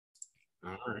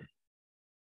All right.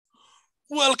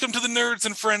 Welcome to the Nerds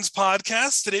and Friends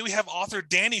podcast. Today we have author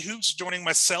Dani Hoots joining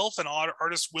myself and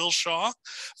artist Will Shaw.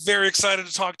 Very excited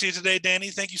to talk to you today,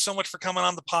 Dani. Thank you so much for coming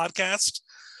on the podcast.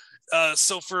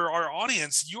 So for our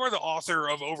audience, you are the author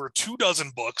of over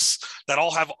 24 books that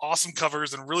all have awesome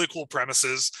covers and really cool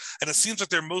premises. And it seems like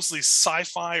they're mostly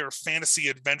sci-fi or fantasy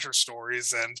adventure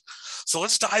stories. And so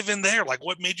let's dive in there. Like,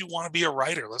 what made you want to be a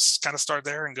writer? Let's kind of start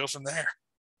there and go from there.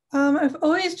 I've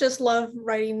always just loved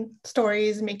writing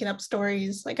stories, making up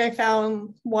stories. Like I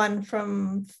found one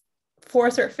from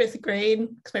 4th or 5th grade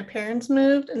because my parents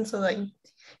moved. And so like,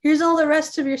 here's all the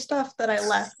rest of your stuff that I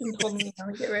left and told me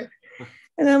to get rid of.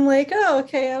 And I'm like, oh,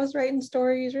 okay, I was writing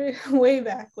stories way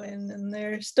back when, and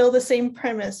they're still the same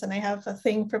premise. And I have a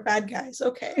thing for bad guys.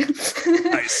 Okay.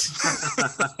 Nice.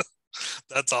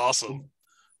 That's awesome.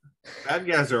 Bad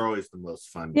guys are always the most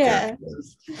fun. Yeah.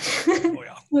 Oh,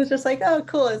 yeah. It was just like, oh,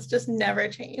 cool. It's just never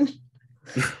changed.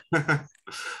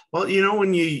 Well,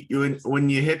 when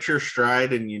you hit your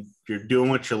stride and you're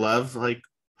doing what you love, like,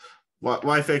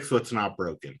 why fix what's not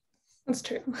broken? That's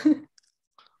true.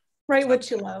 Write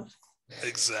what you love.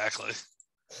 Exactly.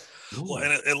 Well,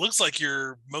 and it looks like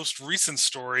your most recent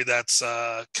story that's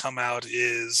come out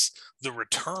is The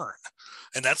Return,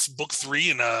 and that's book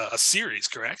 3 in a series,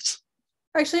 correct?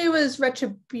 Actually, it was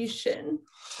Retribution.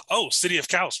 Oh, City of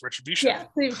Chaos, Retribution. Yeah,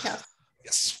 City of Chaos.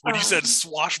 Yes. When you said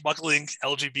swashbuckling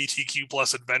LGBTQ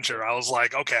plus adventure, I was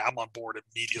like, okay, I'm on board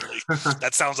immediately.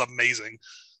 That sounds amazing.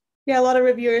 Yeah, a lot of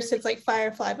reviewers said it's like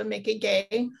Firefly, but make it gay.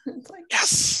 It's like,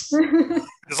 yes.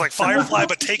 It's like Firefly,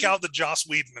 but take out the Joss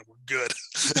Whedon and we're good.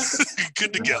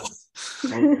 Good to go.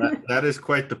 Well, that is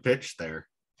quite the pitch there.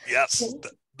 Yes,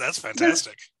 that's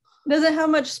fantastic. Doesn't have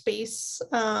much space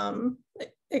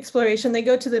exploration. They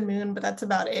go to the moon, but that's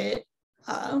about it.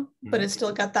 But it's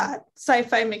still got that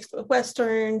sci-fi mixed with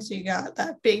Western. So you got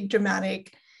that big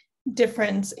dramatic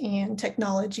difference in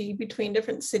technology between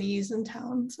different cities and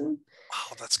towns. And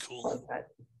wow, that's cool.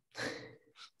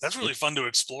 That's really fun to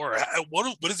explore.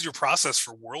 What is your process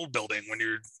for world building when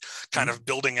you're kind of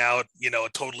building out, a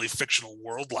totally fictional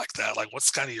world like that? Like,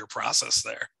 what's kind of your process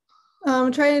there?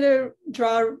 I'm trying to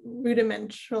draw a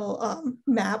rudimental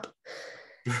map.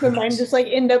 But mine just like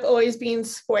end up always being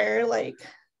square, like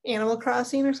Animal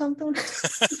Crossing or something.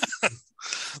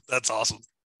 That's awesome.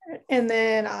 And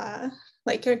then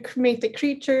like make the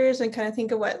creatures and kind of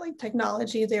think of what like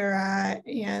technology they're at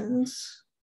and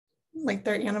like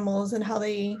their animals and how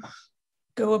they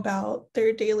go about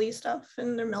their daily stuff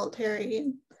and their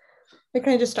military. I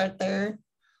kind of just start there.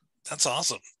 That's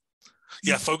awesome.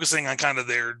 Yeah, focusing on kind of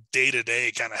their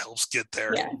day-to-day kind of helps get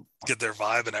their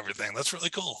vibe and everything. That's really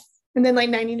cool. And then like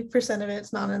 90% of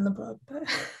it's not in the book. But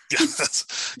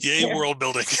yay, world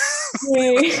building.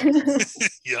 Yay.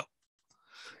 Yep.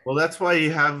 Well, that's why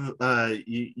you have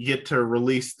you get to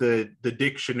release the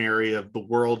dictionary of the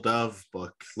World of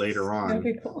book later on. That'd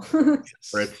be cool.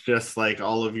 Where it's just like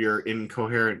all of your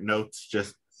incoherent notes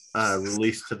just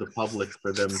released to the public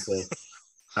for them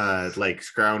to like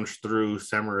scrounge through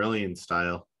Silmarillion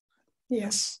style.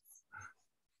 Yes.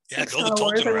 Yeah, go the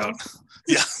Tolkien route.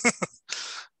 Yeah.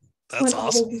 That's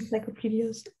awesome.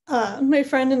 Encyclopedias. My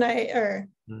friend and I, or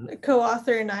a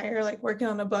co-author and I, are like working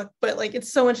on a book, but like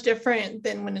it's so much different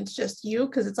than when it's just you,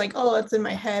 because it's like, oh, it's in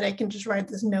my head. I can just write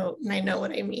this note and I know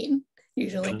what I mean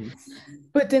usually.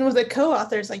 But then with the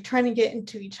co-authors, like trying to get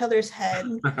into each other's head,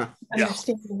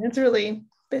 understanding. It's really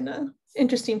been an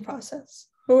interesting process.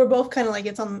 But we're both kind of like,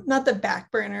 it's on not the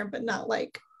back burner, but not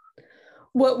like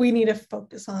what we need to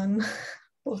focus on.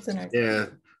 Both in our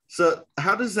So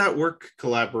how does that work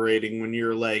collaborating when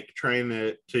you're like trying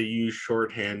to use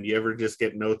shorthand? You ever just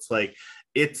get notes like,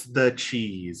 it's the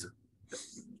cheese?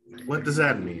 What does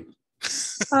that mean?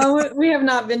 We have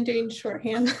not been doing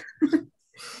shorthand.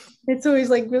 It's always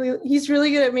like he's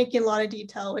really good at making a lot of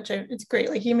detail, which it's great.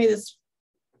 Like he's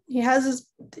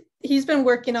been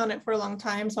working on it for a long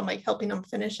time. So I'm like helping him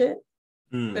finish it,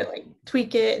 but like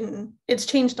tweak it, and it's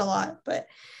changed a lot. But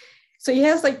so he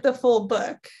has like the full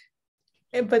book.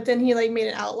 But then he like made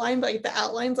an outline, but like the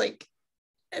outline's like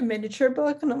a miniature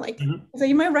book. And I'm like, so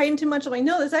you might write too much. I'm like,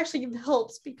 no, this actually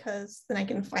helps because then I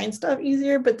can find stuff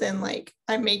easier. But then like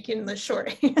I'm making the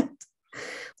shorthand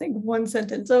like one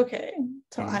sentence. Okay.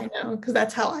 So I know, because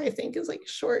that's how I think is like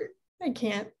short. I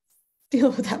can't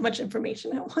deal with that much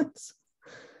information at once.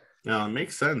 No, it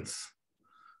makes sense.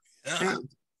 Yeah.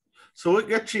 So what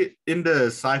got you into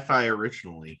sci-fi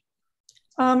originally?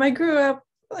 I grew up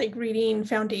like reading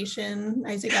Foundation,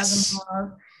 Isaac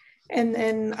Asimov, and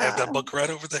then I have that book right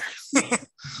over there.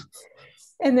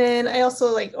 And then I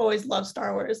also like always loved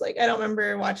Star Wars. Like I don't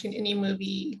remember watching any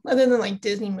movie other than like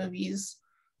Disney movies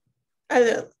at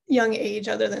a young age,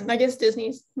 other than I guess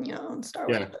Disney's, and Star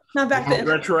Wars. Yeah. But not back then.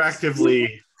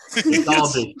 Retroactively, it's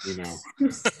all Disney,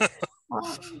 so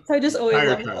I just always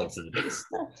Entire loved space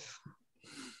stuff.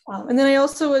 And then I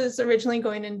also was originally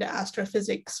going into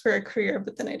astrophysics for a career,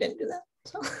 but then I didn't do that.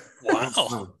 So.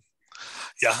 Wow.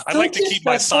 Yeah, I like to keep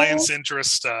my science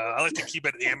interest. I like to keep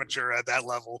it amateur at that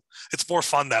level. It's more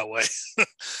fun that way when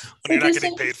you're not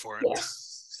getting paid for it. Yeah.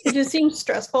 It just seemed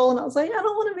stressful, and I was like, I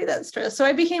don't want to be that stressed. So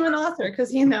I became an author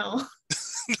because not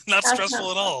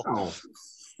stressful at all.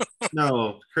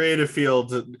 No, creative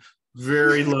fields,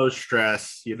 very low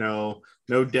stress. No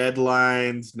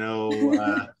deadlines,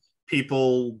 no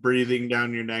people breathing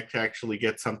down your neck to actually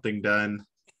get something done.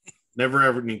 Never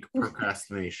ever need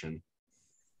procrastination.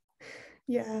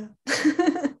 Yeah.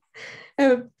 I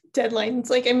have deadlines.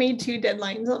 Like I made 2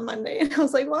 deadlines on Monday, and I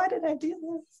was like, why did I do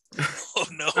this? Oh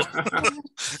no.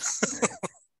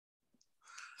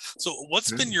 So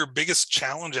what's been your biggest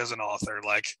challenge as an author?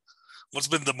 Like what's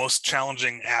been the most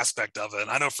challenging aspect of it?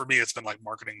 I know for me it's been like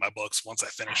marketing my books once I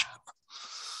finish it.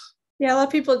 Yeah, a lot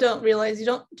of people don't realize you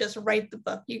don't just write the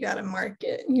book, you got to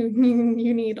market. You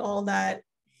need all that.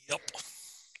 Yep.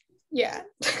 Yeah.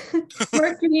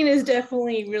 Marketing is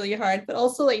definitely really hard, but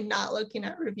also like not looking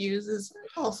at reviews is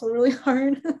also really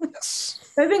hard. Yes.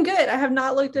 I've been good. I have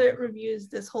not looked at reviews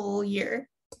this whole year.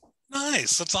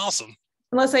 Nice. That's awesome.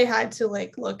 Unless I had to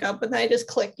like look up, and then I just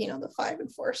click, the 5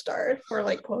 and 4 star for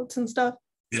like quotes and stuff.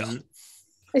 Yeah.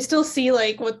 I still see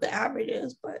like what the average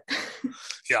is, but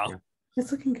yeah.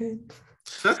 It's looking good.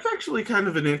 So that's actually kind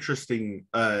of an interesting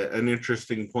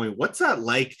point. What's that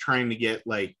like trying to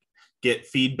get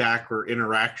feedback or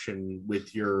interaction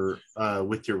with your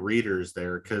readers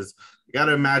there? Because you got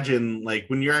to imagine like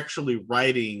when you're actually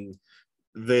writing,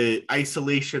 the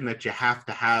isolation that you have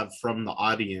to have from the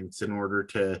audience in order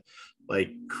to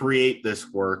like create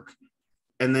this work,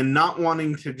 and then not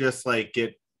wanting to just like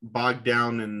get bogged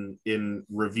down in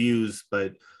reviews,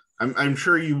 but I'm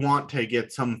sure you want to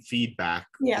get some feedback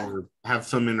or have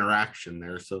some interaction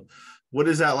there. So what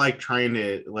is that like trying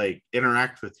to like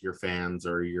interact with your fans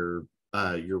or your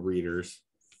readers?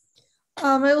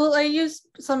 I use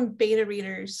some beta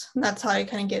readers, and that's how I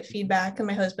kind of get feedback, and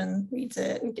my husband reads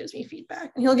it and gives me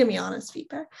feedback, and he'll give me honest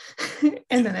feedback.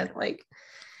 And then it's like,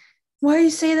 why do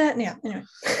you say that? Yeah, anyway.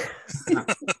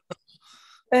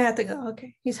 I have to go,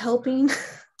 okay, he's helping.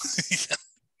 Yeah.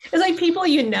 It's like people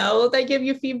that give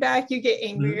you feedback, you get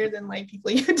angrier than like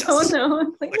people you don't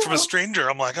know. Like from a stranger,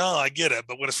 I'm like, oh, I get it.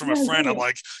 But when it's from a friend, I'm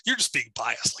like, you're just being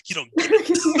biased. Like you don't get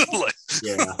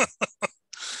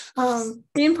it.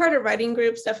 Being part of writing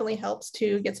groups definitely helps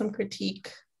to get some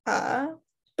critique.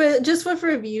 But just with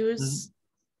reviews,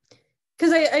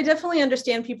 because I definitely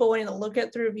understand people wanting to look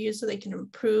at the reviews so they can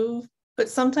improve, but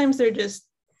sometimes they're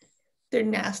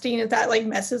nasty, and if that like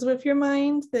messes with your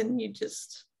mind, then you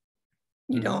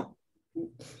don't,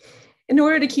 in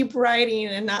order to keep writing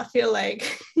and not feel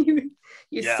like you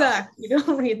suck, you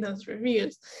don't read those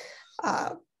reviews.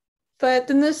 But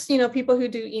then people who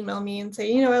do email me and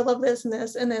say, I love this and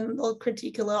this, and then they'll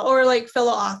critique a little, or like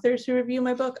fellow authors who review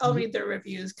my book, I'll read their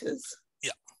reviews because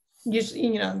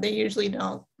usually, they usually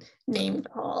don't name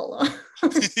call.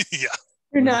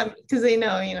 They're not, because they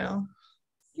know,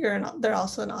 they're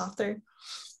also an author.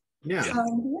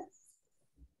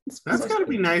 That's got to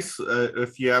be nice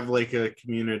if you have like a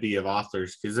community of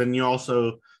authors, because then you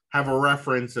also have a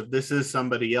reference of this is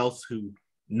somebody else who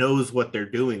knows what they're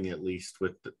doing, at least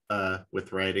with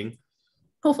writing.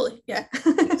 Hopefully, yeah.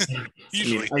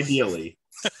 Usually. Ideally.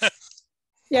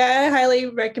 Yeah, I highly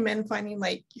recommend finding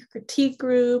like your critique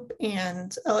group,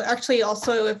 and actually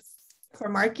also for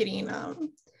marketing,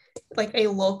 like a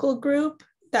local group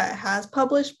that has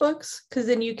published books, because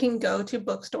then you can go to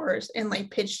bookstores and like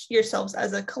pitch yourselves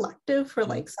as a collective for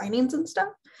like signings and stuff.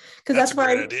 Because that's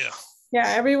why, great idea. Yeah,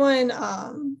 everyone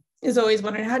is always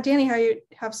wondering Danny, how you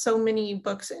have so many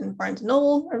books in Barnes &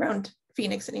 Noble around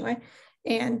Phoenix anyway,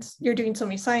 and you're doing so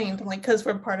many signings. I'm like, because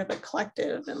we're part of a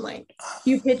collective, and like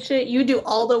you pitch it, you do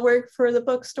all the work for the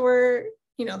bookstore.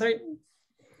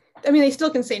 They still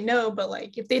can say no, but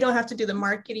like if they don't have to do the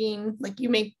marketing, like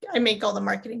I make all the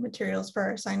marketing materials for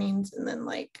our signings, and then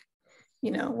like,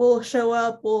 we'll show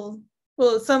up, we'll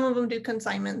some of them do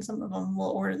consignment, some of them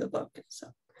will order the book.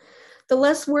 So the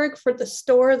less work for the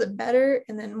store, the better,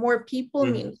 and then more people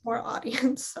means more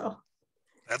audience. So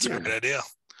that's a great idea.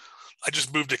 I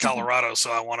just moved to Colorado,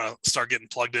 so I want to start getting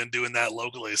plugged in doing that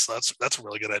locally. So that's a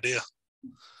really good idea.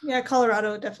 Yeah,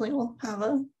 Colorado definitely will have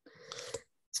a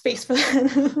space for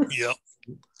that. Yep.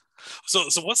 So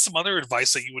what's some other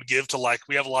advice that you would give to, like,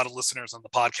 we have a lot of listeners on the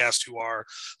podcast who are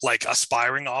like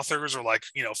aspiring authors or like,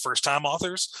 first time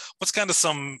authors. What's kind of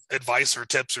some advice or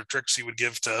tips or tricks you would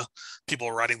give to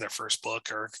people writing their first book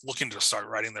or looking to start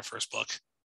writing their first book?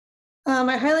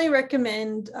 I highly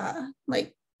recommend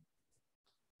like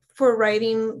for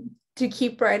writing to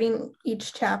keep writing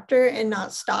each chapter and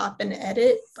not stop and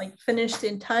edit, like finish the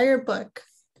entire book.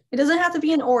 It doesn't have to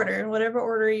be in order, whatever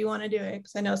order you want to do it.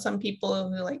 Because I know some people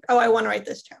who are like, oh, I want to write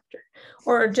this chapter,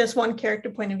 or just one character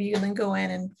point of view, and then go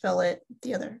in and fill it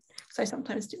the other. So I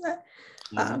sometimes do that.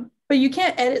 Mm-hmm. But you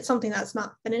can't edit something that's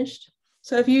not finished.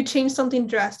 So if you change something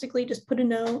drastically, just put a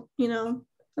note.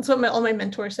 That's what all my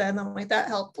mentors said. And I'm like, that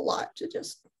helped a lot to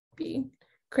just be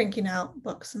cranking out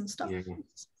books and stuff.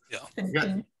 Yeah.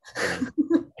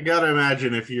 I gotta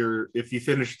imagine if you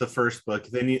finish the first book,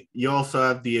 then you also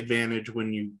have the advantage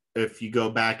if you go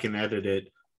back and edit it,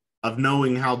 of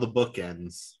knowing how the book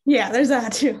ends. Yeah, there's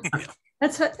that too.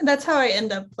 That's how I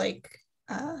end up like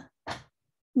how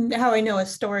I know a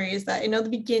story is that I know the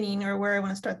beginning or where I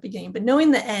want to start the beginning, but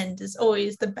knowing the end is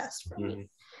always the best for me.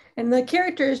 And the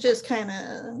characters just kind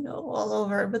of go all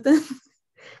over, but then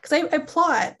because I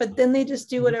plot, but then they just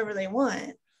do whatever they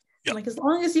want. Yep. Like, as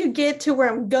long as you get to where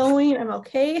I'm going, I'm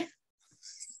okay.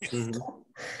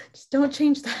 Just don't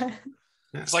change that.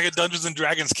 It's like a Dungeons and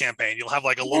Dragons campaign. You'll have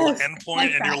like a little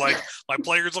endpoint, and you're like, my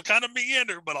players will kind of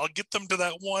meander, but I'll get them to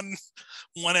that one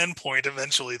endpoint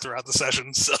eventually throughout the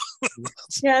session. So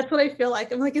that's what I feel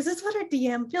like. I'm like, is this what our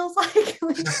DM feels like?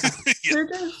 They're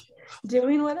just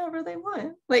doing whatever they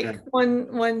want. Like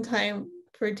one time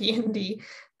for D&D,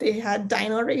 they had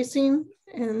dino racing,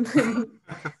 and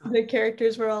the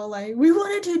characters were all like, we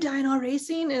want to do dino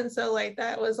racing. And so like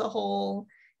that was a whole,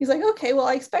 he's like, okay, well,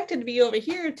 I expected to be over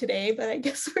here today, but I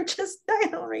guess we're just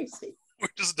dino racing. We're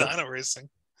just dino racing.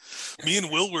 Me and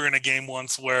Will were in a game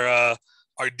once where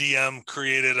our DM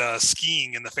created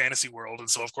skiing in the fantasy world, and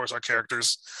so of course our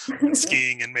characters went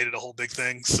skiing and made it a whole big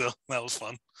thing. So that was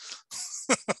fun.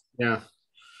 Yeah.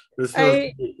 This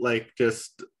was like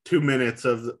just 2 minutes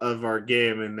of our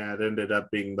game, and that ended up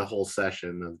being the whole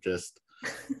session of just.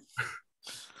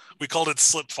 We called it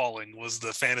slip falling, was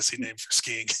the fantasy name for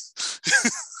skiing.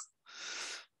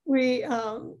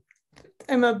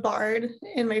 I'm a bard,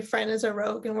 and my friend is a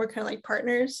rogue, and we're kind of like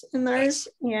partners in ours.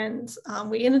 Nice.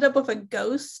 And we ended up with a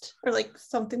ghost, or like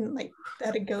something like that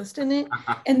had a ghost in it,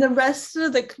 and the rest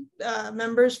of the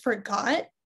members forgot.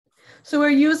 So we're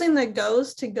using the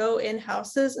ghost to go in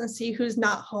houses and see who's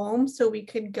not home, so we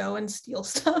could go and steal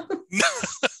stuff.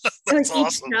 That's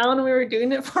awesome. Town, we were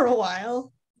doing it for a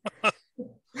while.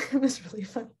 It was really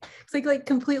fun. It's like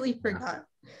completely forgot.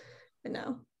 But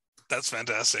no. That's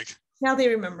fantastic. Now they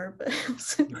remember, but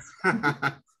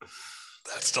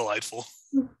that's delightful.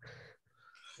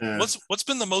 What's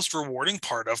been the most rewarding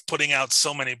part of putting out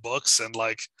so many books? And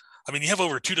like, I mean, you have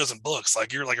over 24 books.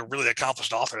 Like, you're like a really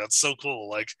accomplished author. That's so cool.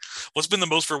 Like, what's been the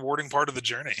most rewarding part of the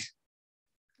journey?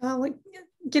 Like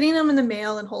getting them in the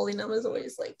mail and holding them is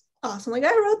always like awesome. Like,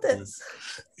 I wrote this.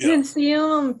 Yeah. And seeing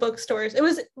them in bookstores. It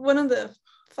was one of the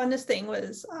funnest thing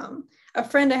was a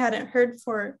friend I hadn't heard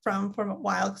from for a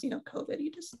while, because COVID,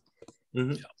 you just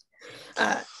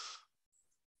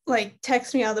like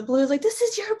text me out of the blue, like, this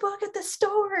is your book at the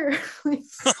store.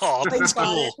 Oh, that's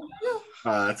cool.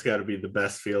 That's got to be the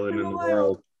best feeling in the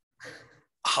world.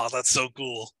 Oh, that's so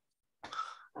cool.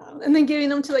 And then giving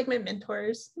them to like my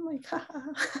mentors. I'm like,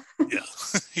 yeah,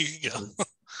 here you go.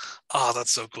 Oh,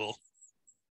 that's so cool.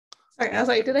 Sorry, I was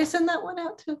like, did I send that one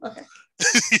out too? Okay.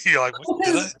 You're like, what,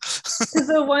 did I? Because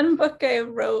the one book I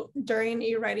wrote during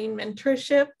a writing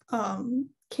mentorship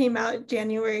came out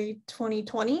January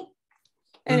 2020.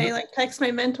 And I like text my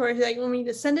mentor, he's like, want me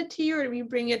to send it to you, or do we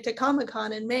bring it to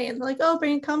Comic-Con in May? And they're like, oh,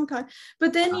 bring it to Comic-Con.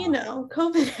 But then,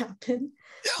 COVID happened.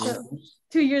 Yeah. So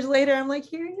 2 years later, I'm like,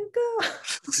 here you go.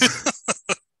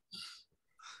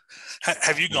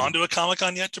 Have you gone to a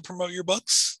Comic-Con yet to promote your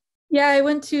books? Yeah, I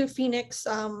went to Phoenix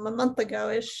a month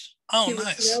ago-ish. Oh,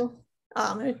 nice.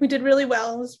 We did really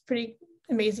well. It was pretty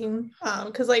amazing.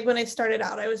 Because like when I started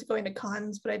out, I was going to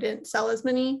cons, but I didn't sell as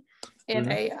many. And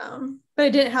but I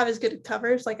didn't have as good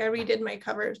covers. Like, I redid my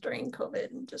covers during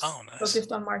COVID and just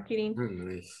focused on marketing.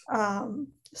 Nice.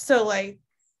 So like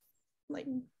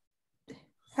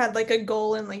had like a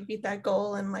goal and like beat that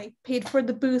goal, and like paid for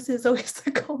the booth is always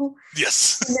the goal.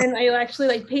 Yes. And then I actually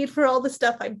like paid for all the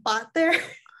stuff I bought there.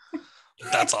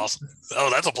 That's awesome. Oh,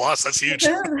 that's a plus. That's huge.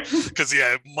 Because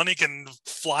money can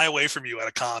fly away from you at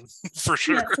a con for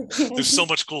sure. There's so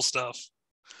much cool stuff.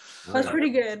 That's pretty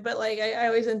good, but like I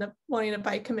always end up wanting to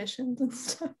buy commissions and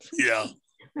stuff. Yeah.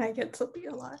 I get to be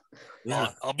a lot.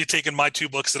 Yeah. I'll be taking my 2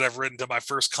 books that I've written to my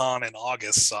first con in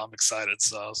August, so I'm excited.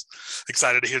 So I was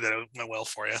excited to hear that it went well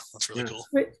for you. That's really cool.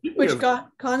 Which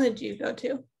con did you go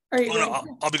to?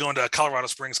 I'll be going to Colorado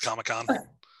Springs Comic-Con. Okay.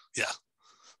 Yeah.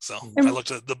 So I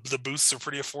looked at the booths are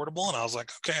pretty affordable, and I was like,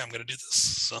 okay, I'm going to do this.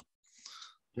 So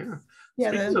yeah.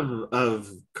 Yeah. Speaking of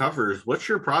covers, what's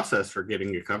your process for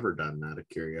getting a cover done? Out of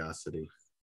curiosity.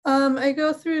 I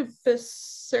go through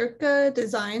Circa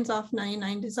Designs off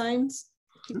 99 Designs.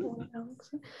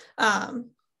 I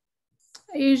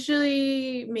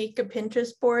usually make a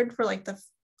Pinterest board for like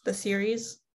the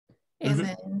series, and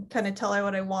then kind of tell her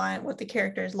what I want, what the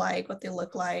characters like, what they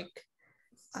look like,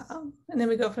 and then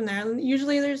we go from there. And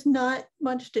usually there's not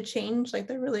much to change. Like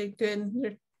they're really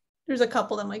good. There's a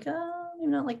couple that I'm like, oh,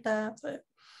 maybe not like that, but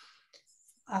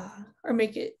or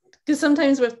make it, because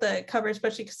sometimes with the cover,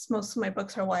 especially because most of my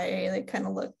books are YA, they kind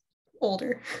of look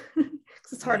older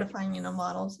because it's hard to find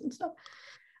models and stuff.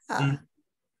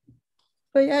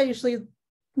 But yeah, I usually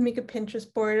make a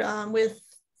Pinterest board. With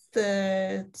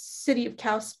the City of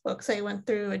Chaos books, I went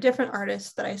through a different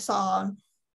artist that I saw.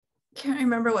 Can't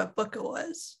remember what book it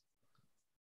was.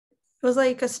 It was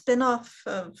like a spin-off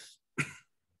of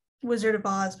Wizard of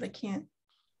Oz, but I can't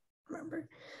remember.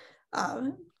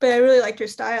 But I really liked her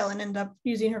style and ended up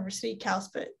using her for City of Chaos,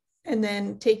 and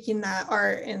then taking that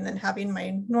art and then having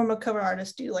my normal cover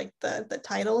artist do like the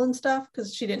title and stuff,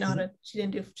 because she didn't know how to,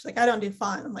 she's like, I don't do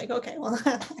font. I'm like, okay, well,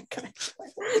 I'm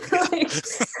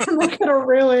not gonna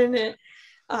ruin it.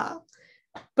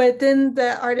 But then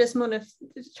the artist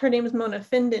her name is Mona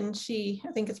Finden.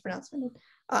 I think it's pronounced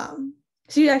Finden.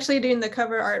 She's actually doing the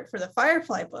cover art for the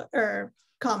Firefly book or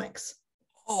comics.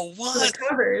 Oh, what? The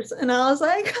covers, and I was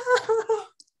like,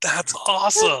 that's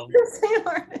awesome. The same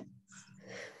artist.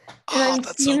 And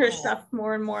I'm seeing her cool. stuff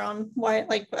more and more on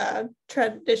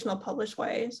traditional published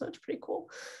YA, so it's pretty cool.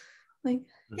 Like,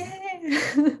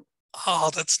 yay! Oh,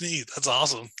 that's neat. That's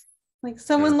awesome. Like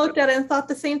someone looked at it and thought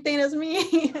the same thing as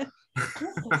me.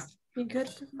 Be good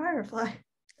for Firefly.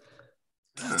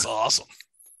 That's awesome.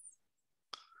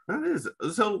 That is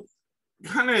so.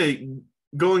 Kind of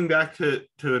going back to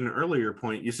an earlier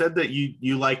point, you said that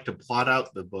you like to plot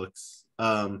out the books.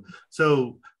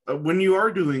 So when you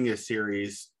are doing a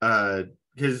series,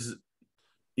 because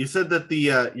you said that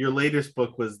your latest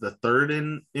book was the third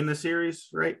in a series,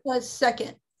 right? The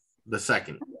second. The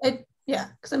second. Yeah,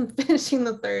 because I'm finishing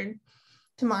the third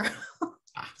tomorrow.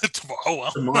 Tomorrow.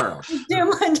 Well. Tomorrow. Do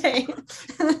Monday.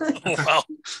 Oh, wow.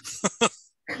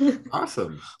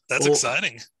 Awesome. That's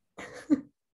exciting.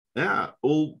 Yeah.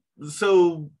 Well,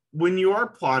 so when you are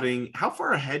plotting, how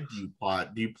far ahead do you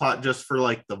plot? Do you plot just for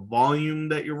like the volume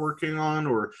that you're working on,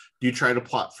 or do you try to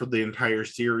plot for the entire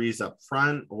series up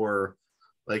front, or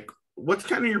like what's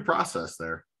kind of your process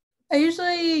there? I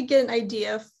usually get an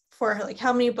idea for like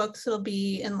how many books it'll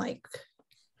be, and like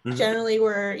generally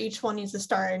where each one needs to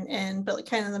start and end, but like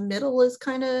kind of the middle is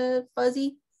kind of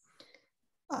fuzzy.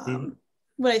 When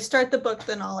I start the book,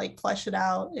 then I'll like flesh it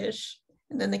out ish,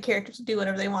 and then the characters do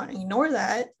whatever they want and ignore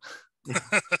that.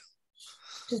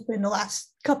 Just been the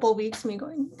last couple of weeks me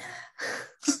going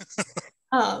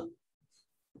but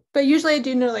usually I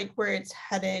do know like where it's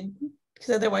headed,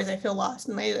 because otherwise I feel lost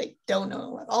and I like don't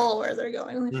know at all where they're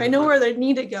going. If I know where they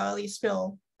need to go, I at least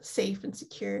feel safe and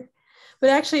secure.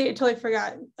 But actually I totally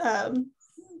forgot, the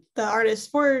artist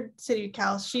for City of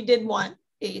Chaos, she did want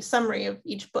a summary of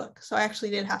each book, so I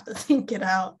actually did have to think it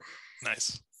out.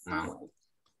 Nice. Wow.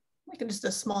 Like just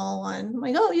a small one. I'm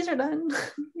like, oh, these are done.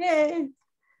 Yay.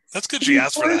 That's good she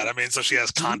asked for that. I mean, so she has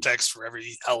context for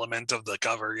every element of the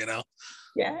cover,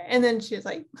 Yeah, and then she was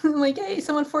like, I'm like, hey,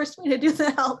 someone forced me to do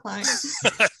the outline.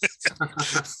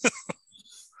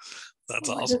 That's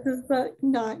awesome. This is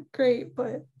not great,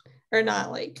 or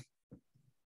not like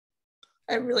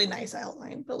a really nice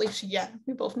outline, but at least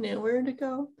we both knew where to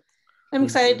go. I'm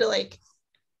excited to like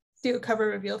do a cover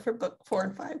reveal for book 4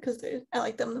 and 5 because I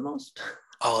like them the most.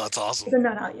 Oh, that's awesome. They're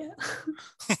not out yet.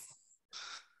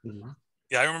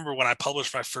 Yeah, I remember when I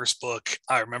published my first book,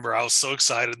 I remember I was so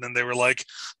excited. And then they were like,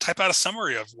 type out a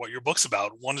summary of what your book's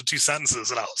about, 1 to 2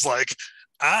 sentences. And I was like,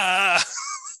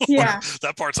 yeah,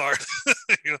 that part's hard.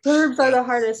 Blurbs are the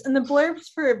hardest. And the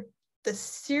blurbs for the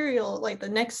serial, like the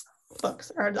next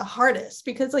books, are the hardest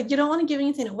because like you don't want to give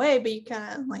anything away, but you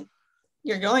kind of like,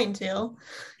 you're going to.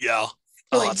 Yeah.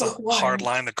 Oh, that's a hard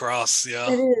line to cross.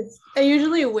 Yeah. It is. I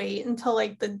usually wait until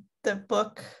like the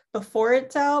book before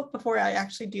it's out, before I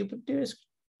actually do a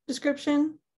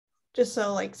description, just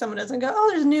so like someone doesn't go, oh,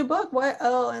 there's a new book. What?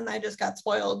 Oh, and I just got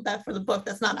spoiled that for the book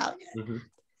that's not out yet.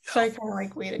 So I kind of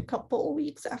like wait a couple of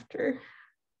weeks after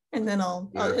and then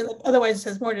otherwise it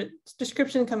says more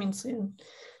description coming soon.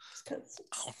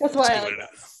 That's why I like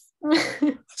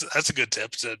that. That's a good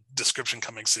tip. Description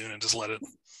coming soon, and just let it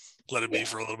be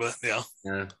for a little bit. Yeah.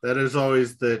 That is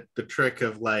always the trick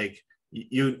of like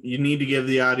you need to give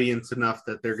the audience enough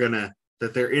that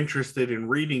they're interested in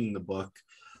reading the book,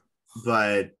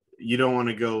 but you don't want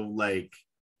to go like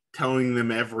telling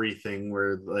them everything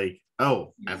where like,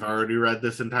 oh, I've already read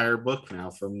this entire book now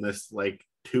from this like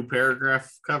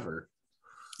 2-paragraph cover.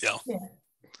 Yeah.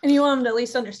 And you want them to at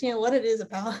least understand what it is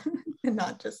about and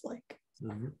not just like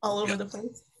all over the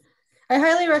place. I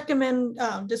highly recommend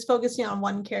just focusing on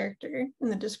one character in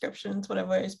the descriptions,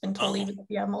 whatever has been told, even if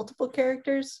you have multiple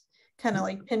characters, kind of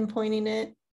like pinpointing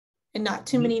it and not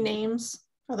too many names.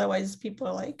 Otherwise people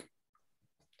are like,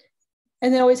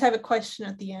 and they always have a question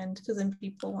at the end because then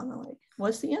people want to like,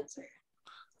 what's the answer?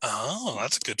 Oh,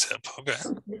 that's a good tip. Okay.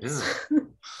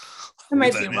 I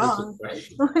might be wrong, but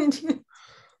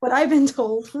what I've been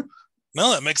told. No,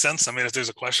 that makes sense. I mean, if there's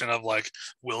a question of like,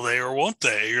 will they or won't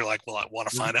they? You're like, well, I want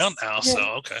to find out now. So,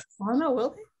 okay. I don't know,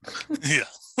 will they?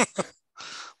 Yeah.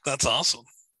 That's awesome.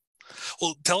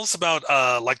 Well, tell us about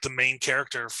like the main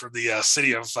character for the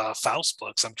City of Faust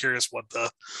books. I'm curious what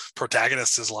the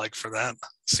protagonist is like for that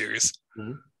series.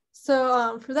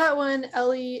 So for that one,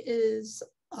 Ellie is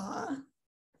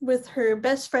with her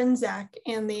best friend Zach,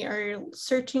 and they are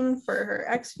searching for her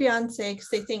ex-fiance because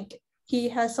they think he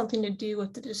has something to do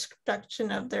with the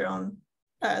destruction of their own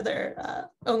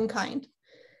kind.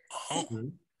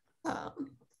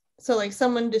 So like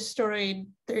someone destroyed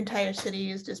their entire city,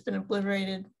 has just been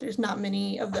obliterated. There's not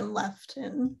many of them left,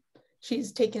 and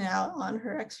she's taken out on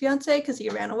her ex-fiance because he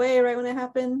ran away right when it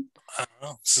happened.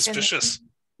 Oh, suspicious.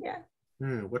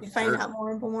 Then, we find out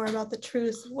more about the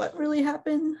truth, what really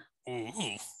happened. Ooh,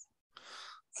 that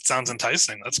sounds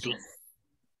enticing. That's cool.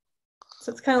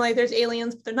 So it's kind of like there's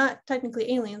aliens, but they're not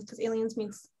technically aliens because aliens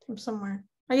means from somewhere.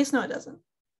 I guess no, it doesn't.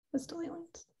 It's still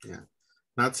aliens. Yeah.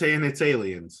 Not saying it's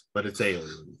aliens, but it's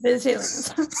aliens. It's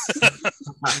aliens.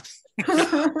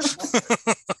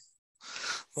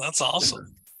 That's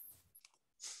awesome.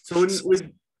 So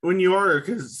when you are,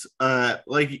 because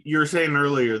like you were saying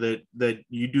earlier that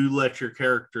you do let your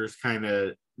characters kind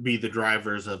of be the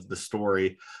drivers of the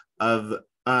story, of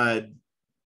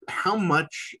how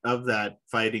much of that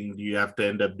fighting do you have to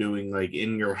end up doing like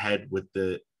in your head with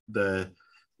the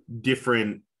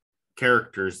different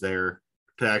characters there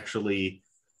to actually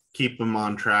keep them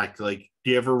on track? Like,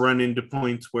 do you ever run into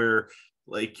points where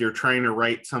like you're trying to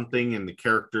write something and the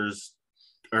characters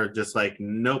are just like,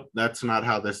 nope, that's not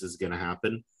how this is going to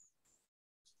happen?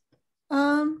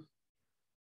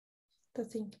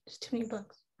 That's just too many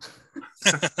books.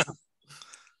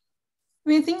 I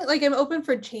mean, I think like I'm open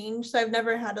for change, so I've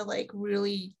never had to like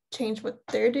really change what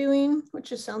they're doing, which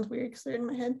just sounds weird because they're in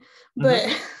my head.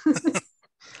 But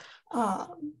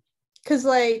because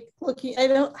like looking,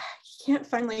 I can't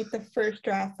find like the first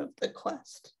draft of the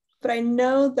quest, but I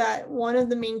know that one of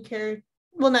the main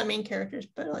not main characters,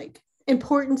 but like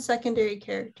important secondary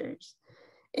characters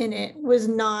in it was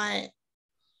not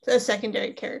a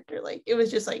secondary character. Like it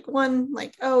was just like one,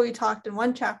 like, oh, we talked in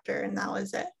one chapter and that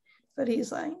was it. But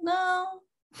he's like, no.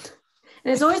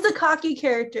 And it's always the cocky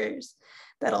characters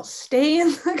that'll stay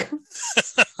in the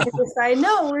and decide,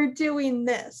 no, we're doing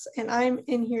this. And I'm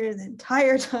in here the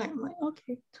entire time. I'm like,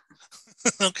 okay.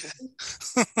 Okay.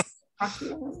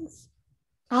 Cocky ones.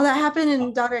 Oh, that happened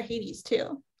in Daughter of Hades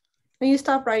too. And you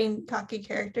stop writing cocky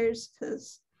characters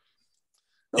because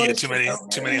you get too many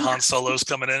Han Solos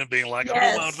coming in and being like, I'm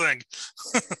doing my own thing.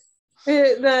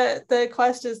 The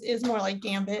quest is more like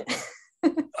Gambit.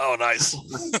 Oh, nice.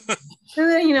 And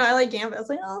then, I like Gambit. I was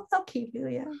like, oh, I'll keep you,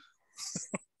 yeah.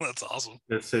 That's awesome.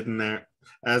 Just sitting there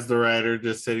as the writer,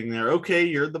 just sitting there. Okay,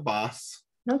 you're the boss.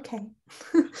 Okay.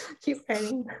 Keep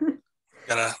writing.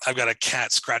 I've got a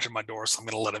cat scratching my door, so I'm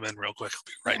gonna let him in real quick. I'll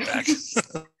be right back.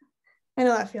 I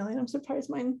know that feeling. I'm surprised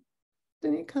mine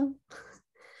didn't come.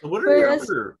 So what are your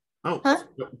other? Oh, huh?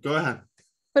 Go ahead.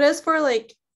 But as for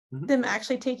like them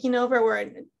actually taking over,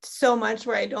 where so much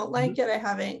where I don't like it, I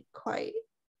haven't quite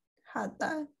had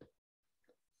that.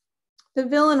 The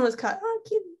villain was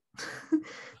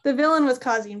the villain was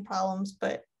causing problems,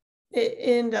 but it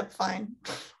ended up fine.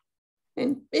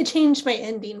 And it changed my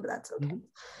ending, but that's okay.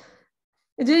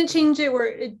 It didn't change it where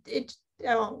it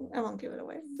I won't give it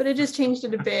away, but it just changed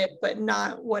it a bit, but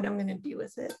not what I'm gonna do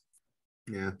with it.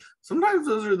 Yeah, sometimes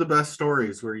those are the best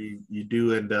stories where you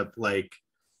do end up like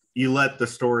you let the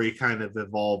story kind of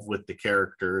evolve with the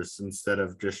characters instead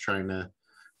of just trying to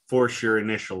force your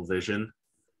initial vision.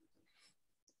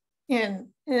 And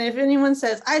if anyone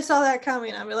says, I saw that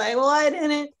coming, I'll be like, well, I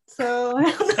didn't. So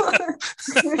I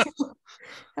don't know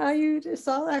how you just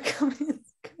saw that coming.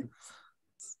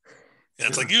 Yeah,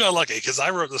 it's like you got lucky because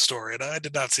I wrote the story and I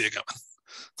did not see it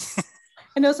coming.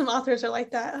 I know some authors are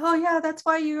like that. Oh yeah, that's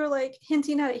why you were like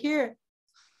hinting at it here.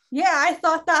 Yeah, I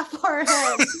thought that far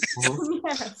ahead.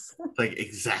 Yes. Like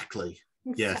exactly.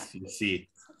 Yes, you see.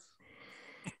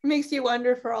 It makes you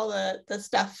wonder for all the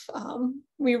stuff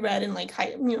we read in like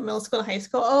middle school and high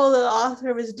school. Oh, the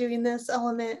author was doing this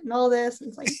element and all this. And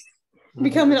it's like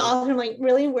becoming an author. I'm like,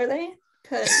 really? Were they?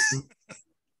 Because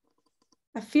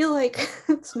I feel like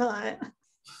it's not.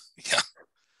 Yeah.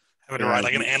 Having to write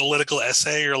like an analytical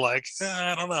essay, you're like,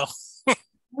 I don't know.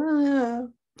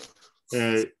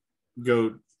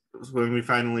 Go when we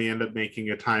finally end up making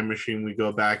a time machine, we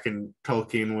go back and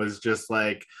Tolkien was just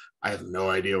like, I have no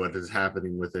idea what is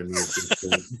happening with any of these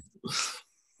things.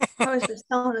 I was just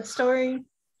telling a story.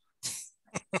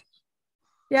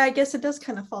 Yeah, I guess it does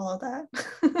kind of follow that.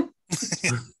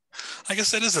 I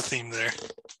guess that is a theme there.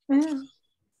 Yeah.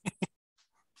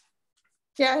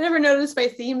 Yeah, I never noticed my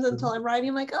themes until I'm writing.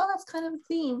 I'm like, oh, that's kind of a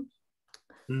theme.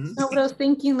 Not what I was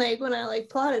thinking like when I like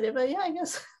plotted it, but yeah, I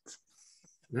guess.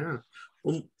 Yeah.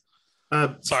 Well,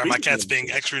 sorry, my cat's being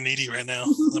extra needy right now.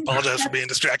 I apologize for being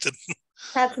distracted.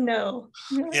 Cats know.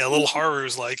 Yeah, little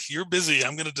Haru's like, you're busy.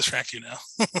 I'm going to distract you now.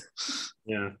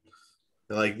 Yeah.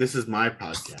 Like, this is my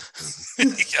podcast.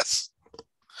 Yes.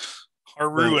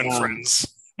 Haru and friends.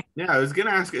 Yeah, I was going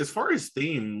to ask, as far as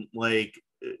theme, like,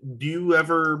 do you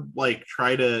ever like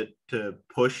try to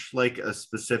push like a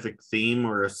specific theme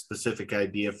or a specific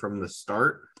idea from the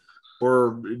start,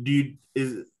 or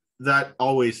is that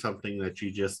always something that you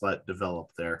just let develop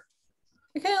there?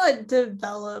 I kind of let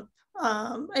develop.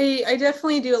 I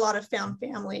definitely do a lot of found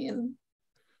family, and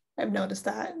I've noticed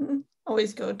that and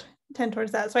always tend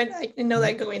towards that. So I know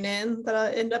that going in that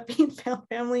I'll end up being found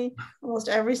family almost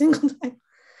every single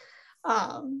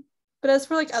time. But as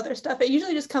for like other stuff, it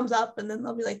usually just comes up and then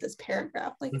there'll be like this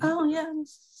paragraph, like, oh yeah,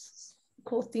 this is a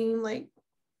cool theme, like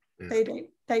I don't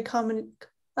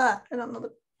know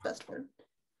the best word.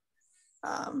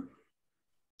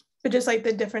 But just like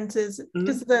the differences,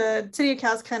 because the City of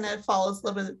Cows kind of follows a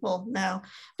little bit, well now,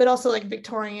 but also like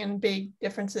Victorian big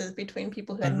differences between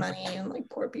people who had money and like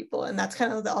poor people. And that's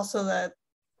kind of also the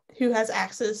who has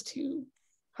access to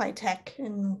high tech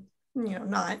and,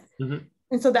 not.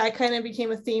 And so that kind of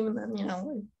became a theme, and then,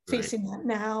 we're facing that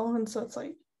now. And so it's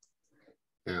like,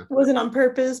 it wasn't on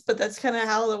purpose, but that's kind of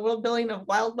how the world building of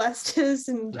Wild West is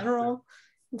in general,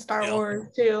 and Star Wars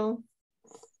too.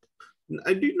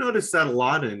 I do notice that a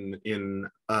lot in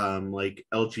like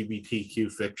LGBTQ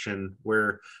fiction,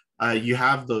 where you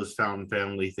have those found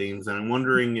family themes. And I'm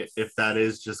wondering if that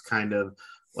is just kind of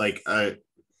like a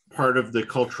part of the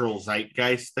cultural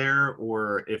zeitgeist there,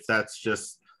 or if that's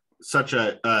just such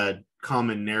a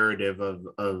common narrative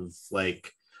of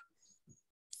like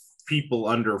people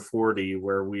under 40,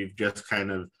 where we've just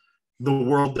kind of, the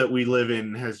world that we live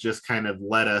in has just kind of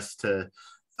led us to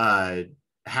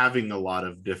having a lot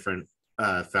of different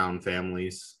found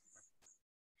families.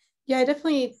 Yeah, I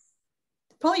definitely,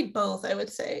 probably both, I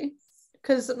would say,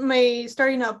 because my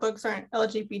starting out books aren't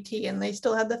LGBT and they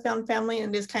still have the found family,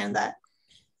 and is kind of that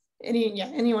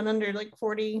anyone under like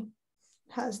 40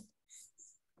 has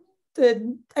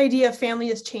the idea of family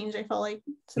has changed, I felt like,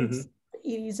 since the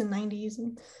 80s and 90s,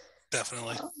 and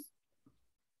definitely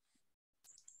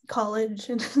college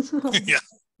and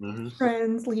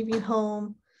friends leaving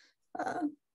home.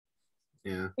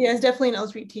 It's definitely an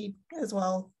LGBT as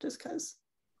well, just because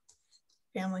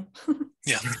family.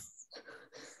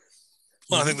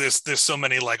 Well, I think there's so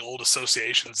many like old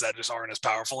associations that just aren't as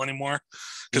powerful anymore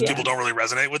because people don't really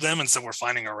resonate with them, and so we're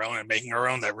finding our own and making our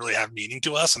own that really have meaning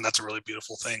to us, and that's a really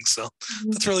beautiful thing. So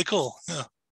that's really cool. Yeah,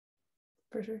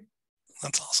 for sure.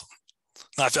 That's awesome.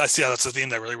 No, I see how that's a theme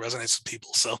that really resonates with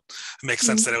people. So it makes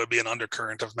sense that it would be an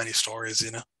undercurrent of many stories,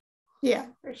 Yeah,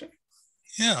 for sure.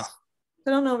 Yeah. I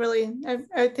don't know really.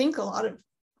 I think a lot of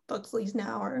books, at least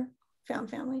now, are found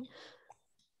family.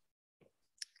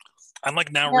 I'm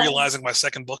like now realizing my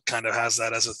second book kind of has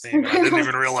that as a theme. I didn't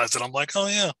even realize it. I'm like, oh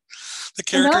yeah, the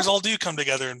characters all do come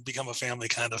together and become a family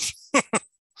kind of.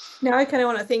 Now I kind of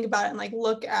want to think about it and like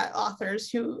look at authors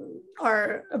who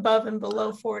are above and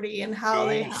below 40 and how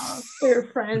they have their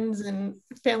friends and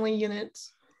family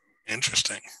units.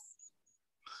 Interesting.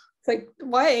 It's like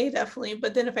YA definitely,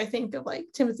 but then if I think of like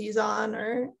Timothy Zahn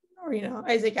or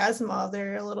Isaac Asimov,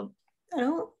 they're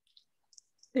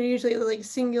usually like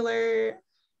singular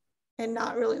and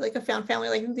not really like a found family.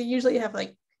 Like they usually have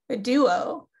like a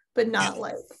duo, but not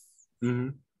like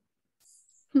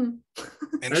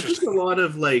I think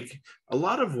a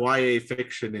lot of YA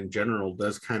fiction in general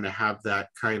does kind of have that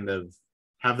kind of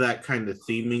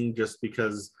theming, just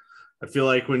because I feel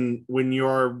like when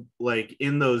you're like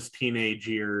in those teenage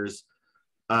years,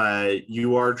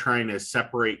 you are trying to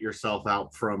separate yourself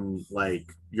out from like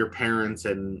your parents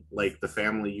and like the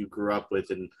family you grew up with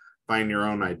and find your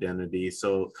own identity.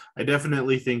 So I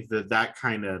definitely think that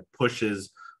kind of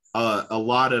pushes a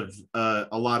lot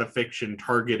of fiction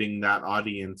targeting that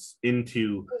audience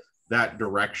into that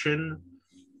direction.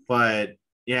 But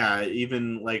yeah,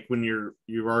 even like when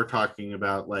you are talking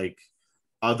about like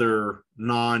other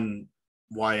non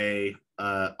YA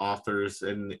authors,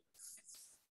 and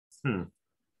now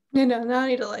I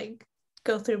need to like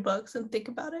go through books and think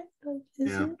about it. Like,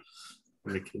 yeah, I'm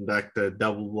gonna conduct a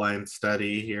double-blind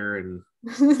study here, and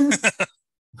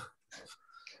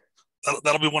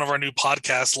that'll be one of our new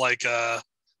podcasts. Like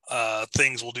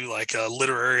things we'll do, like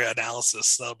literary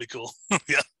analysis. That'll be cool.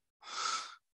 Yeah,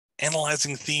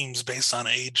 analyzing themes based on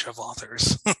age of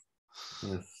authors.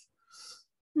 Yes.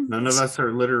 None of us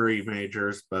are literary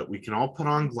majors, but we can all put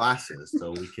on glasses,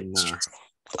 so we can.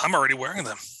 I'm already wearing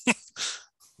them.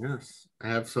 Yes, I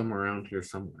have some around here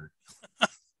somewhere.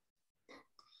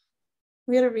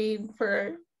 We had to read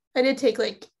I did take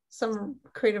like some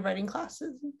creative writing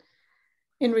classes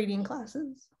and reading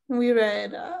classes. And we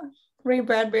read Ray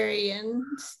Bradbury and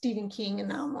Stephen King, and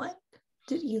now I'm like,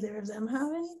 did either of them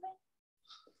have anything?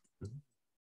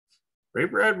 Ray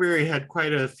Bradbury had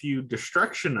quite a few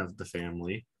destruction of the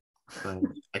family, but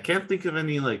I can't think of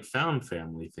any like found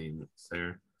family themes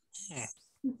there.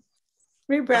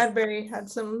 Ray Bradbury had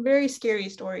some very scary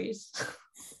stories.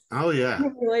 Oh yeah. I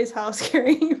didn't realize how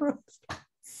scary he wrote.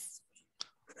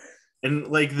 And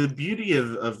like the beauty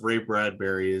of Ray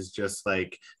Bradbury is just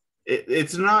like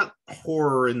it's not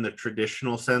horror in the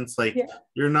traditional sense. Like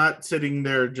you're not sitting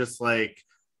there just like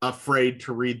afraid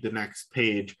to read the next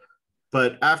page.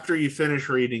 But after you finish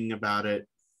reading about it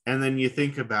and then you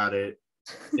think about it,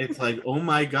 it's like, oh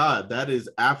my God, that is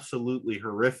absolutely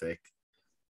horrific.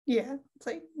 Yeah, it's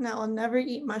like, now I'll never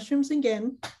eat mushrooms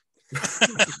again.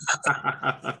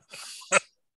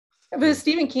 But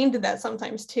Stephen King did that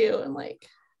sometimes too. And like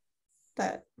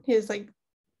that, he has like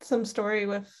some story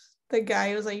with the guy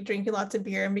who was like drinking lots of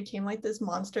beer and became like this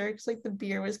monster because like the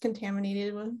beer was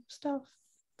contaminated with stuff.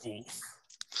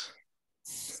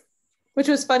 Which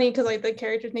was funny because like the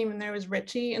character's name in there was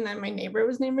Richie, and then my neighbor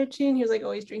was named Richie, and he was like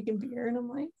always drinking beer, and I'm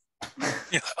like,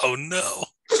 yeah, oh no.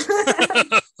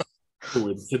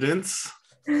 Coincidence?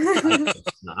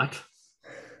 Not.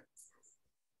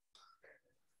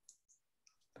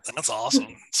 That's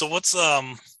awesome. So what's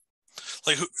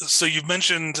so you've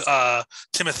mentioned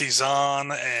Timothy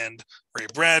Zahn and Ray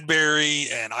Bradbury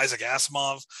and Isaac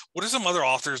Asimov. What are some other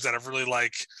authors that have really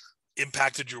like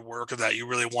impacted your work, or that you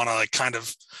really want to like kind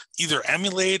of either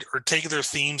emulate or take their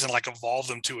themes and like evolve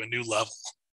them to a new level?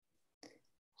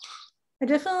 I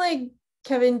definitely like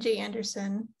Kevin J.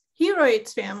 Anderson. He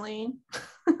writes family.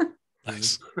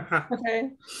 Nice. Okay.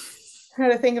 I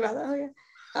had to think about that.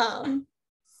 Okay.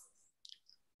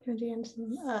 Kevin J.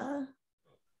 Anderson.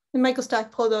 And Michael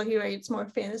Stackpole, though, he writes more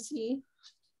fantasy.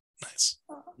 Nice.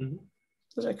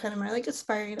 Those are kind of my like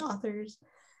aspiring authors.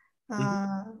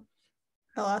 I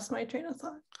lost my train of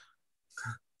thought.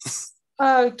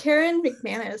 Karen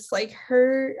McManus, like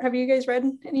her, have you guys read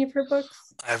any of her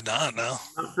books? I have not, no.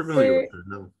 Not familiar with her,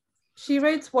 no. She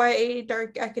writes YA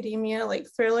dark academia, like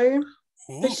thriller.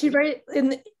 Ooh. But she writes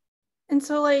and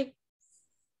so like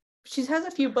she has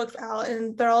a few books out,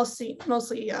 and they're all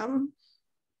mostly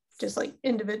just like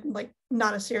individual, like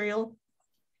not a serial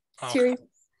series.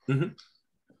 Mm-hmm.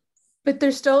 But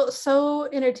they're still so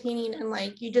entertaining, and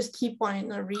like you just keep wanting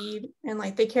to read, and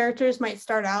like the characters might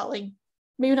start out like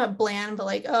maybe not bland, but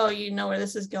like, oh, you know where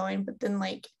this is going, but then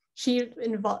like she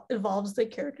evolves the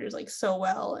characters like so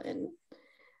well, and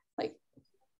like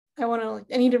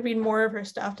I need to read more of her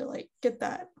stuff to like get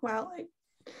that. Wow, like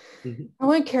I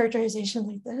want characterization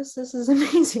like this is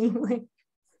amazing. Like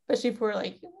especially for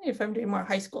like if I'm doing more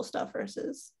high school stuff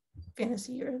versus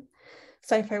fantasy or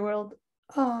sci-fi world.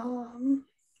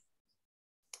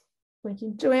 Like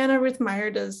Joanna Ruth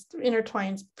Meyer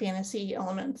intertwines fantasy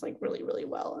elements like really, really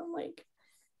well, and like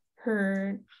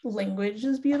her language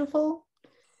is beautiful.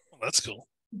 Oh, that's cool.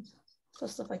 So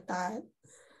stuff like that.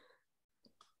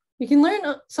 You can learn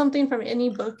something from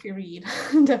any book you read,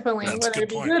 definitely, that's whether it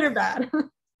be good or bad.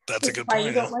 That's a good why point.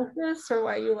 You don't like this, or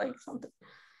why you like something.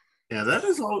 Yeah, that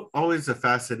is always a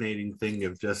fascinating thing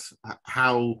of just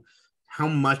how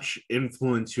much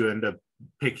influence you end up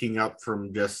picking up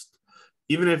from just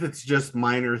even if it's just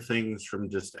minor things from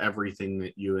just everything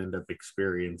that you end up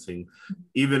experiencing,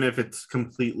 even if it's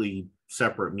completely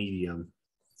separate medium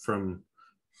from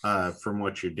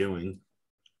what you're doing.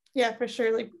 Yeah, for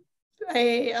sure. Like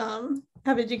I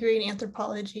have a degree in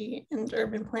anthropology and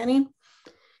urban planning.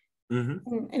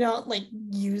 I don't like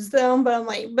use them, but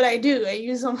I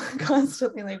use them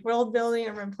constantly, like world building,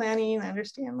 urban planning. I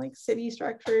understand like city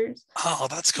structures. Oh,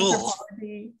 that's cool.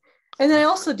 And then I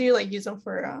also do like use them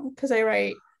for because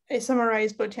I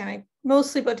summarize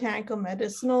mostly botanical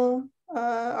medicinal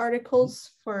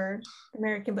articles for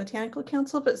American Botanical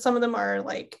Council, but some of them are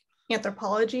like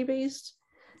anthropology based.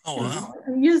 Oh wow.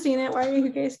 I'm using it. Why do you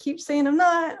guys keep saying I'm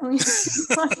not?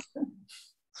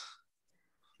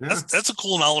 That's a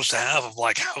cool knowledge to have of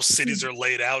like how cities are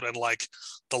laid out and like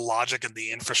the logic and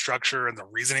the infrastructure and the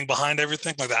reasoning behind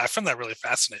everything like that. I find that really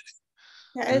fascinating.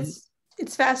 Yeah,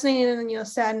 it's fascinating and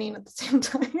saddening at the same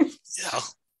time. Yeah.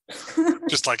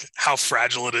 Just like how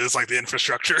fragile it is, like the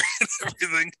infrastructure and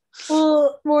everything.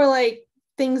 Well, more like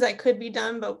things that could be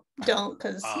done but don't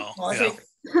because politics.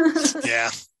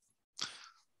 Yeah.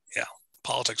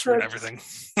 Politics ruin everything.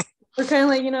 We're kind of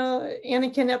like,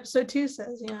 Anakin episode 2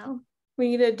 says, we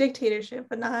need a dictatorship,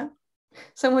 but not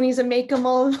someone needs to make them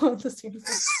all at the same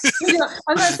time.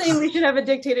 I'm not saying we should have a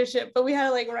dictatorship, but we had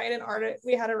to like write an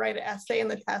essay in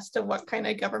the test of what kind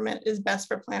of government is best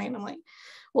for planning. I'm like,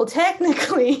 well,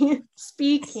 technically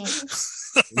speaking,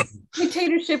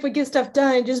 dictatorship would get stuff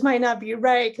done. It just might not be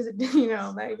right because it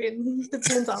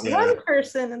depends on one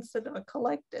person instead of a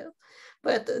collective.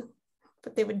 But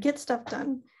they would get stuff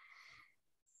done.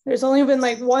 There's only been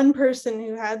like one person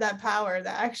who had that power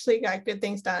that actually got good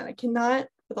things done. I cannot,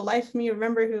 for the life of me,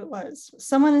 remember who it was.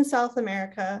 Someone in South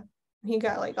America. He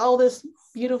got like all this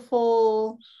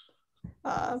beautiful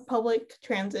public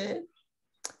transit.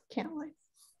 Can't lie.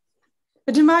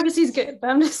 But democracy's good,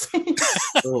 but I'm just saying.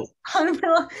 No,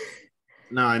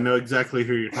 I know exactly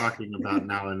who you're talking about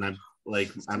now, and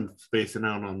I'm spacing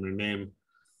out on their name.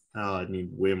 Oh, I need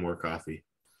way more coffee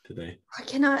today. I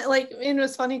cannot it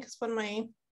was funny because when my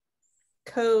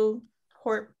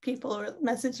cohort people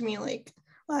messaged me like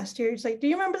last year, it's like, do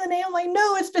you remember the name? I'm like,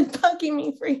 no, it's been bugging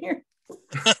me for years.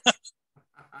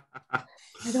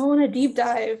 I don't want to deep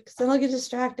dive because then I'll get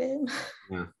distracted.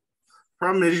 Yeah.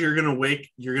 Problem is you're gonna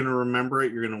remember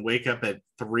it. You're gonna wake up at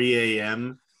 3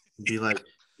 a.m. and be like,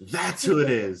 that's who it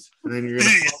is. And then you're gonna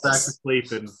fall back to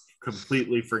sleep and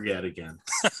completely forget again.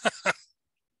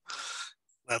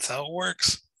 That's how it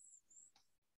works.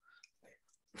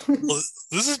 Well,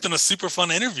 this has been a super fun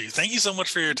interview. Thank you so much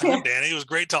for your time, Dani. It was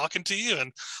great talking to you,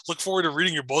 and look forward to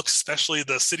reading your books, especially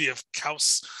the City of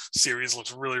Chaos series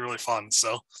looks really, really fun.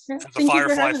 So the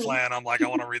Firefly Flan, I'm like, I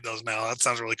want to read those now. That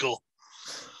sounds really cool.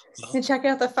 And check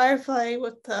out the Firefly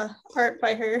with the art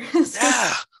by her.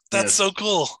 Yeah, that's so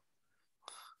cool.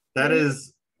 That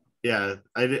is, I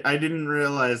didn't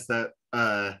realize that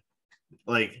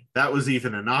that was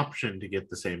even an option to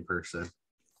get the same person.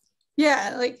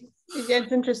 Yeah,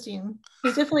 it's interesting.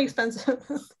 It's definitely expensive,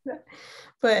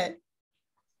 but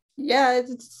yeah,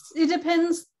 it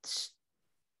depends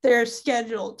their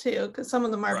schedule too, because some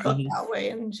of them are booked that way,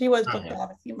 and she was booked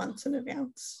out a few months in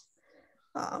advance.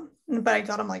 But I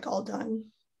got them like all done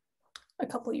a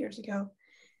couple years ago.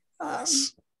 But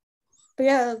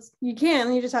yeah, you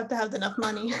just have to have enough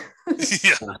money.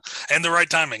 And the right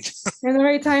timing.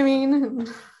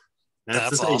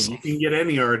 That's the thing. Awesome. You can get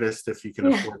any artist if you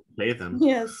can afford to pay them.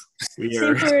 Yes.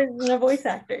 Same for voice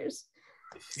actors.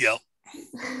 Yep.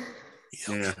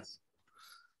 Yeah.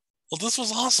 Well, this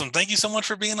was awesome. Thank you so much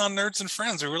for being on Nerds and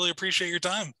Friends. I really appreciate your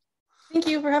time. Thank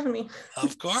you for having me.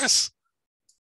 Of course.